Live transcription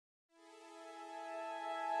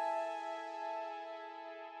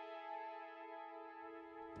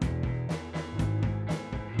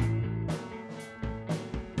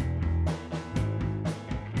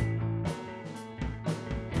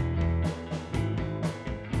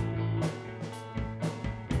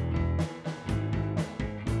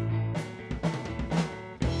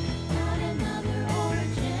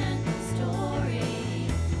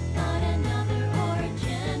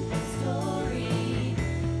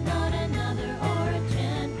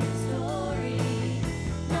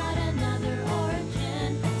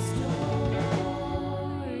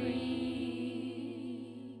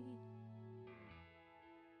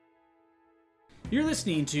You're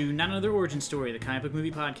listening to Not Another Origin Story, the comic book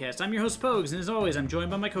movie podcast. I'm your host, Pogues, and as always, I'm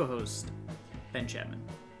joined by my co-host, Ben Chapman.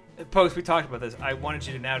 Pogues, we talked about this. I wanted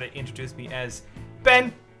you to introduce me as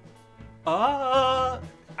Ben. I've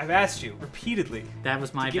asked you repeatedly. That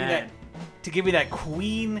was my bad. To give me that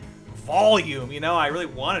Queen volume, I really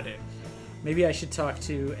wanted it. Maybe I should talk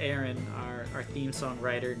to Aaron, our theme song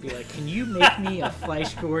writer, and be like, can you make me a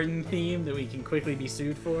Flash Gordon theme that we can quickly be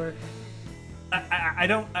sued for? I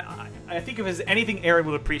think if there's anything Aaron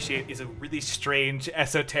will appreciate is a really strange,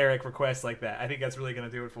 esoteric request like that. I think that's really going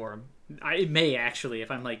to do it for him. It may, actually,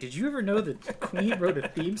 if I'm like, did you ever know that Queen wrote a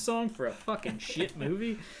theme song for a fucking shit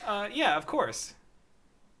movie? Yeah, of course.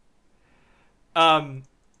 Welcome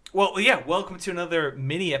to another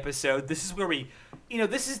mini episode. This is where we,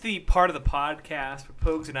 this is the part of the podcast where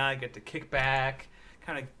Pogues and I get to kick back,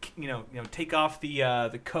 kind of, take off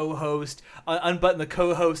the co-host, unbutton the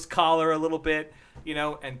co-host collar a little bit,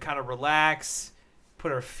 and kind of relax,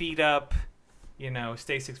 put our feet up,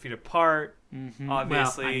 stay 6 feet apart,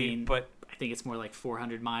 obviously. Well, but I think it's more like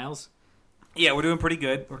 400 miles. Yeah, we're doing pretty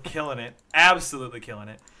good. We're killing it. Absolutely killing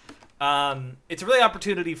it. It's a really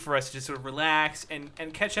opportunity for us to just sort of relax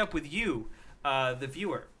and catch up with you, the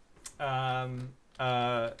viewer.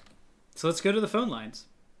 So let's go to the phone lines.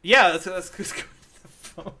 Yeah, let's go to the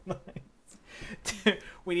phone lines.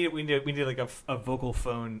 we need like a vocal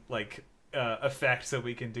phone effect so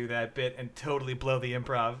we can do that bit and totally blow the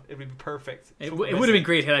improv. It would be perfect. It would have been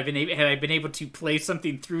great had I been able to play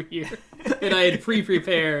something through here that I had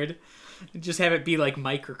pre-prepared. Just have it be like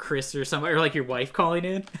Mike or Chris or somebody, or like your wife calling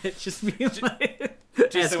in. It's just me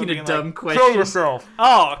asking a dumb question. Kill yourself.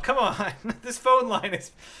 Oh, come on. This phone line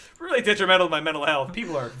is really detrimental to my mental health.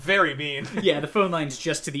 People are very mean. Yeah, the phone line's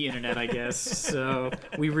just to the internet, I guess. So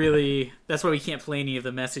that's why we can't play any of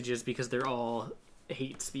the messages, because they're all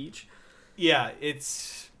hate speech. Yeah,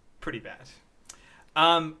 it's pretty bad.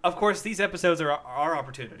 Of course, these episodes are our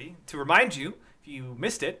opportunity to remind you, if you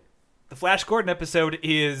missed it, the Flash Gordon episode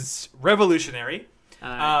is revolutionary.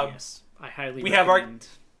 Yes, I highly recommend.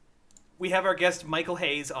 We have our guest Michael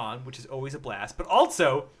Hayes on, which is always a blast. But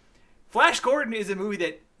also, Flash Gordon is a movie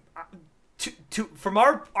that, from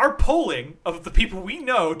our polling of the people we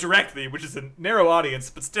know directly, which is a narrow audience,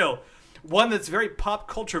 but still, one that's very pop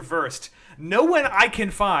culture versed, no one I can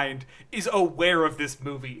find is aware of this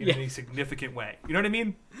movie in any significant way. You know what I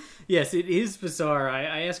mean? Yes, it is bizarre.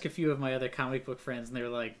 I asked a few of my other comic book friends, and they were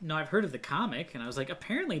like, no, I've heard of the comic. And I was like,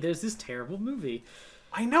 apparently there's this terrible movie.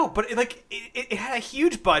 I know, but it had a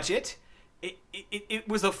huge budget. It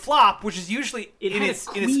was a flop, which is usually in its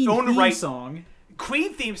own right song.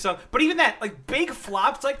 Queen theme song. But even that, big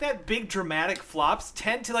flops like that, big dramatic flops,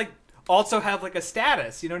 tend to also have a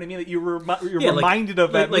status. You know what I mean? That you're reminded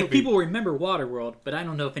of that movie. People remember Waterworld, but I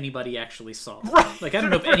don't know if anybody actually saw it. Right. I don't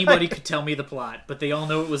know if anybody could tell me the plot, but they all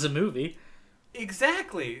know it was a movie.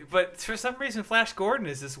 Exactly. But for some reason, Flash Gordon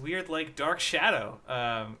is this weird, dark shadow.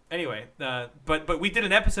 But we did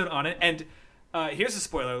an episode on it, and here's a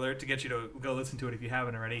spoiler alert to get you to go listen to it if you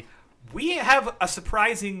haven't already. We have a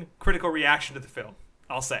surprising critical reaction to the film,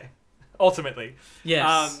 I'll say. Ultimately.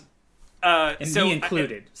 Yes. And me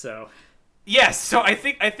included, Yes, so I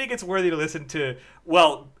think it's worthy to listen to.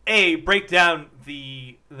 Well, break down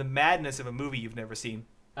the madness of a movie you've never seen,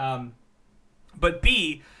 but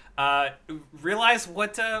B, realize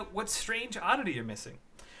what strange oddity you're missing.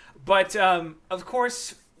 But of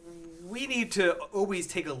course, we need to always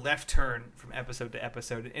take a left turn from episode to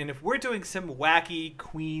episode, and if we're doing some wacky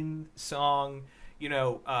Queen song,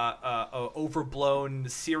 overblown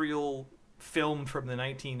serial film from the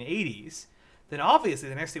 1980s, then obviously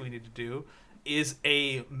the next thing we need to do is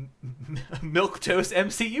a milquetoast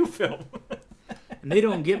MCU film. And they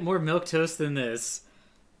don't get more milquetoast than this.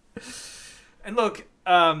 And look,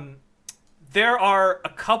 there are a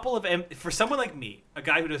couple of for someone like me, a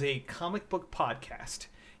guy who does a comic book podcast,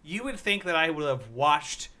 you would think that I would have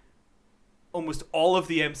watched almost all of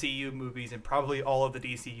the MCU movies and probably all of the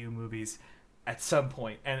DCU movies at some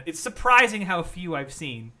point. And it's surprising how few I've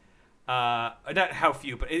seen. Not how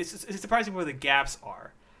few, but it's surprising where the gaps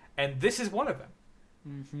are, and this is one of them.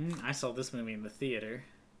 Mm-hmm. I saw this movie in the theater.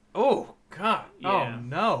 Oh God! Yeah. Oh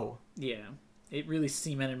no! Yeah, it really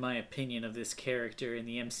cemented my opinion of this character in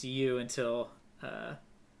the MCU until,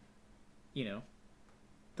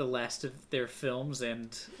 the last of their films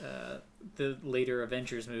and the later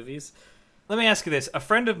Avengers movies. Let me ask you this: a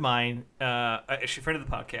friend of mine, actually a friend of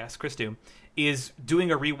the podcast, Chris Doom, is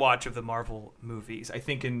doing a rewatch of the Marvel movies. I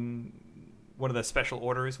think in one of the special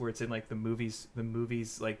orders where it's in the movies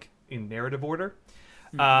in narrative order.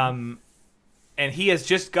 Mm-hmm. And he has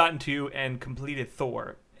just gotten to and completed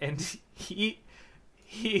Thor, and he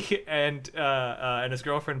he and his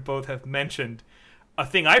girlfriend both have mentioned a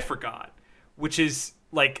thing I forgot, which is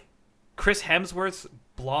like Chris Hemsworth's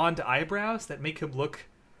blonde eyebrows that make him look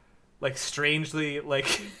like strangely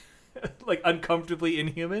like like uncomfortably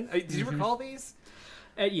inhuman. Did you recall these?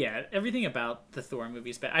 Yeah, everything about the Thor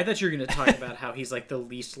movies, but I thought you were going to talk about how he's like the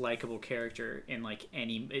least likable character in like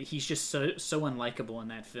any. He's just so unlikable in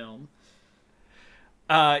that film.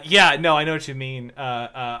 Yeah, no, I know what you mean.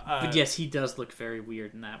 But yes, he does look very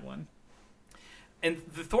weird in that one. And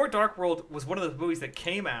the Thor: Dark World was one of those movies that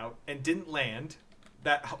came out and didn't land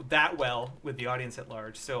that well with the audience at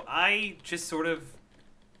large. So I just sort of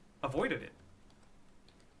avoided it.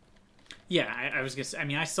 Yeah, I was gonna say, I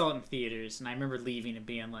mean, I saw it in theaters, and I remember leaving and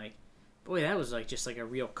being like, boy, that was like just like a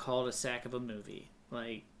real cul-de-sac of a movie.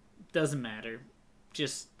 Like, doesn't matter.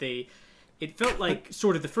 Just it felt like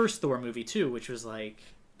sort of the first Thor movie too, which was like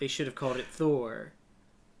they should have called it Thor.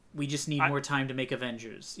 We just need more time to make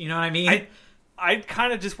Avengers. You know what I mean? I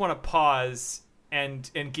kind of just want to pause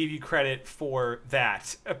and give you credit for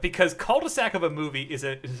that, because cul-de-sac of a movie is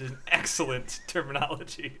an excellent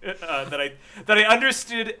terminology that I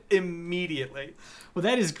understood immediately. Well,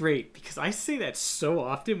 that is great, because I say that so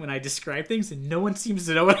often when I describe things, and no one seems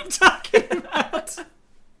to know what I'm talking about.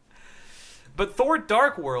 But Thor: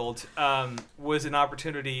 Dark World was an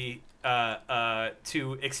opportunity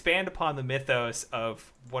to expand upon the mythos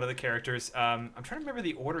of one of the characters. I'm trying to remember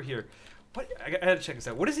the order here. I had to check this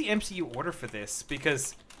out. What is the MCU order for this?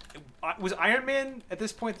 Because was Iron Man at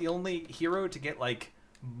this point the only hero to get like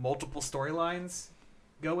multiple storylines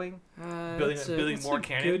going, building more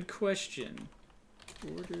canon? Good question.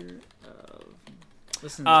 Order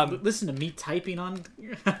of listen to me typing on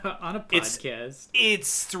on a podcast.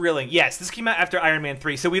 It's thrilling. Yes, this came out after Iron Man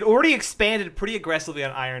 3, so we'd already expanded pretty aggressively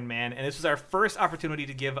on Iron Man, and this was our first opportunity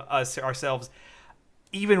to give ourselves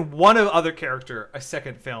even one other character a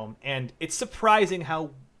second film, and it's surprising how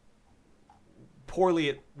poorly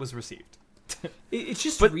it was received. It's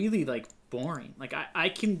just really like boring. Like I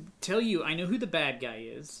can tell you, I know who the bad guy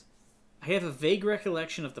is. I have a vague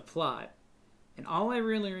recollection of the plot, and all I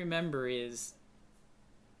really remember is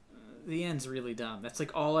the end's really dumb. That's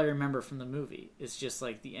like all I remember from the movie. It's just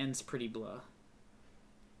like the end's pretty blah.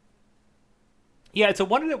 Yeah, it's a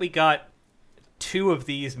wonder that we got 2 of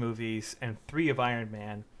these movies and 3 of Iron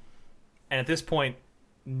Man, and at this point,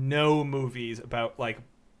 no movies about like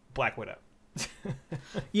Black Widow.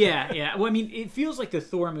 yeah. Well, I mean, it feels like the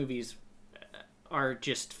Thor movies are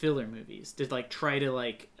just filler movies. To like try to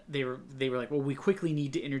like they were like, well, we quickly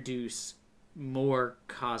need to introduce more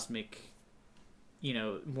cosmic,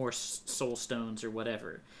 more soul stones or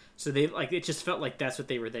whatever. So they like it just felt like that's what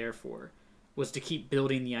they were there for, was to keep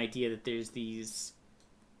building the idea that there's these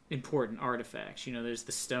important artifacts. There's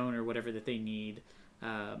the stone or whatever that they need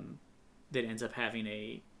that ends up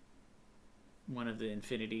having one of the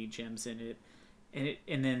Infinity Gems in it,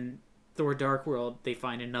 and then Thor: Dark World, they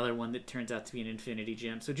find another one that turns out to be an Infinity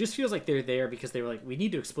Gem. So it just feels like they're there because they were like, we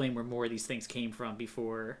need to explain where more of these things came from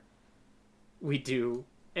before we do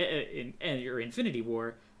Infinity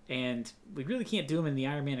War, and we really can't do them in the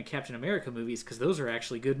Iron Man and Captain America movies because those are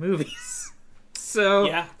actually good movies. So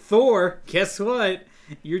yeah. Thor, guess what?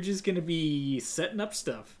 You're just going to be setting up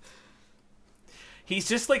stuff. He's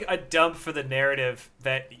just like a dump for the narrative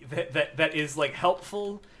that is like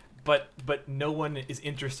helpful, but no one is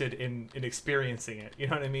interested in experiencing it. You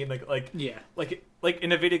know what I mean? Like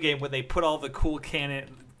in a video game when they put all the cool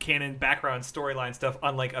canon background storyline stuff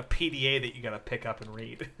on like a PDA that you got to pick up and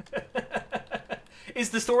read. Is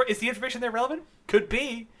the information there relevant? Could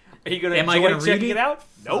be. Are you going to enjoy checking it out?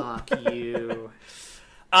 Nope. Fuck you.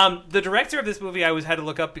 The director of this movie had to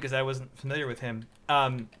look up because I wasn't familiar with him.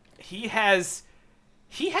 He has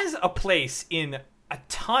a place in a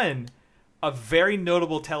ton of very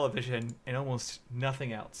notable television and almost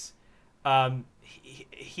nothing else.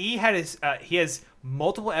 He has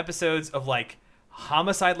multiple episodes of like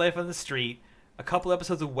Homicide: Life on the Street, a couple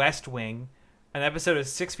episodes of West Wing, an episode of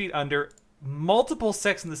 6 Feet Under, multiple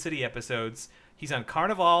Sex and the City episodes. He's on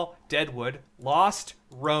Carnival, Deadwood, Lost,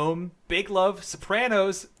 Rome, Big Love,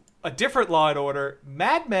 Sopranos, A Different Law and Order,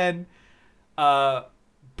 Mad Men,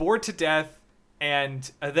 Bored to Death,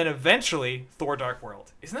 and then eventually Thor: Dark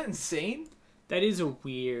World. Isn't that insane? That is a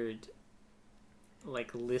weird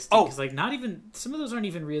listing. Because not even some of those aren't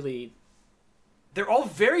even really. They're all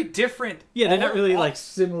very different. Yeah, they're not really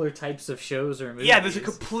similar types of shows or movies. Yeah, there's a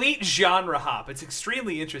complete genre hop. It's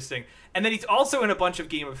extremely interesting. And then he's also in a bunch of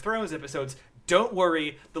Game of Thrones episodes. Don't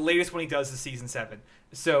worry, the latest one he does is season 7.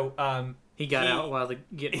 So he got out while the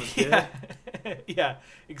getting was good. Yeah,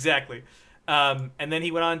 exactly. And then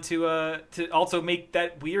he went on to also make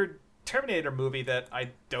that weird Terminator movie that I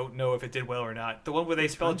don't know if it did well or not. The one where they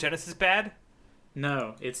spelled Genesis bad.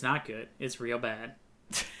 No, it's not good. It's real bad.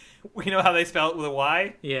 We know how they spell it with a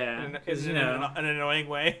Y. Yeah, in an annoying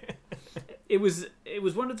way. it was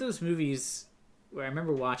one of those movies where I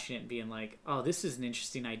remember watching it and being like, "Oh, this is an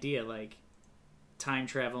interesting idea." Like time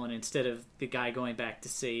travel, and instead of the guy going back to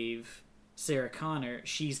save Sarah Connor,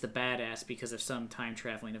 she's the badass because of some time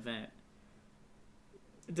traveling event.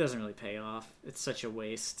 It doesn't really pay off. It's such a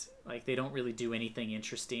waste. Like they don't really do anything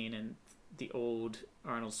interesting, and the old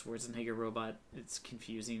Arnold Schwarzenegger robot, it's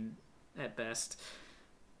confusing at best.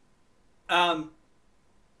 But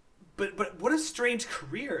what a strange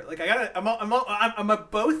career. Like I'm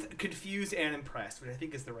both confused and impressed, which I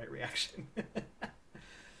think is the right reaction.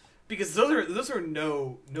 Because those are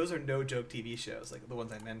no joke TV shows like the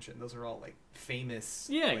ones I mentioned. Those are all like famous,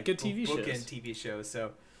 like, good TV shows. Bookend TV shows.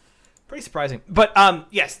 So pretty surprising. But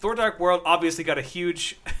yes, Thor: Dark World obviously got a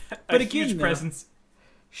huge, huge presence.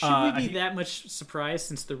 Should we be that much surprised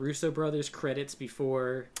since the Russo brothers credits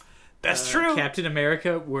before? That's true. Captain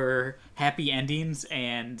America were happy endings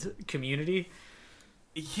and Community.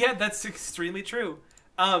 Yeah, that's extremely true.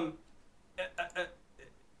 But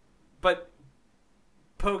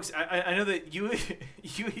Pokes, I know that you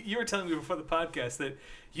were telling me before the podcast that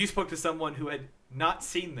you spoke to someone who had not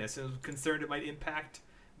seen this and was concerned it might impact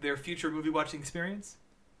their future movie watching experience.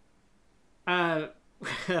 What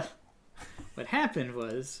happened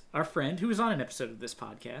was our friend who was on an episode of this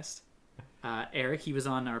podcast. Eric, he was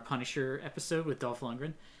on our Punisher episode with Dolph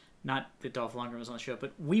Lundgren. Not that Dolph Lundgren was on the show,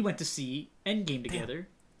 but we went to see Endgame together.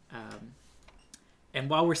 And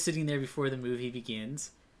while we're sitting there before the movie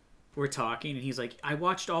begins, we're talking, and he's like, I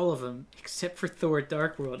watched all of them except for Thor: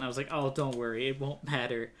 Dark World. And I was like, oh, don't worry, it won't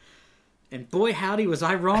matter. And boy, howdy, was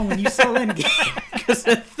I wrong when you saw Endgame. Because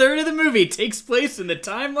a third of the movie takes place in the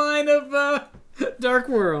timeline of Dark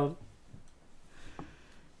World.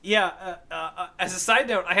 Yeah, as a side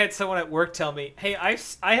note, I had someone at work tell me, "Hey, I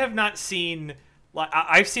have not seen.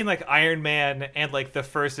 I've seen like Iron Man and like the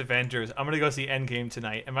first Avengers. I'm gonna go see Endgame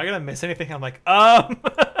tonight. Am I gonna miss anything?" I'm like,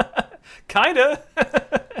 kinda.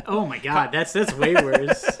 Oh my god, that's way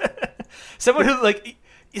worse. Someone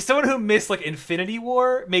who missed like Infinity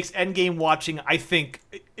War makes Endgame watching, I think,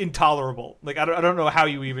 intolerable. Like I don't know how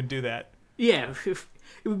you even do that. Yeah, it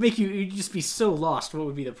would make you'd just be so lost. What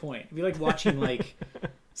would be the point? It'd be like watching like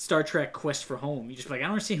Star Trek Quest for Home. You just be like, I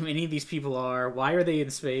don't understand who any of these people are. Why are they in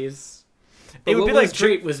space? But what was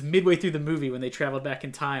great was midway through the movie when they traveled back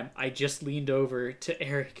in time, I just leaned over to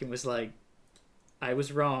Eric and was like, I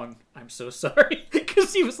was wrong. I'm so sorry.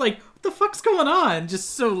 Because he was like, what the fuck's going on?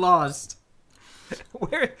 Just so lost.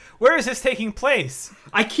 Where is this taking place?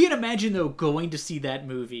 I can't imagine, though, going to see that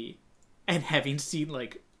movie and having seen,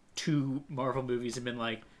 like, 2 Marvel movies and been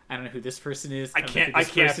like, I don't know who this person is. I can't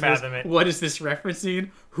fathom it. What is this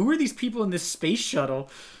referencing? Who are these people in this space shuttle?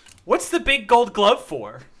 What's the big gold glove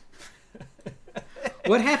for?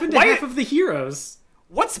 What happened to half of the heroes?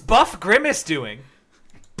 What's Buff Grimace doing?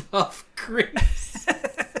 Buff Grimace.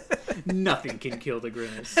 Nothing can kill the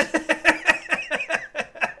Grimace.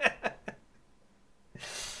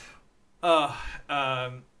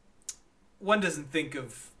 One doesn't think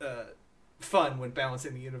of fun when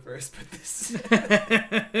balancing the universe, but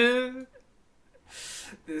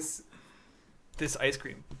this ice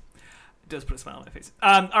cream does put a smile on my face.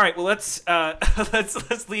 All right, well let's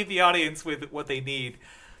leave the audience with what they need.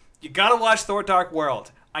 You gotta watch Thor: Dark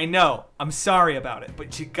World. I know, I'm sorry about it,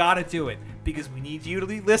 but you gotta do it because we need you to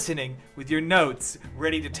be listening with your notes,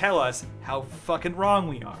 ready to tell us how fucking wrong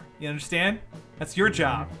we are. You understand? That's your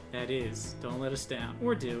job. That is. Don't let us down.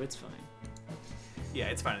 Or do. It's fine. Yeah,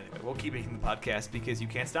 it's fine anyway. We'll keep making the podcast because you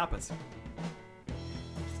can't stop us.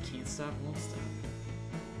 Can't stop, won't stop.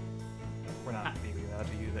 We're not maybe allowed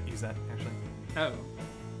to use that actually.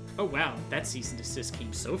 Oh wow, that cease and desist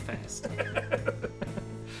came so fast.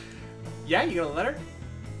 Yeah, you got a letter?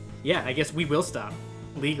 Yeah, I guess we will stop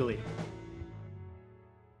legally.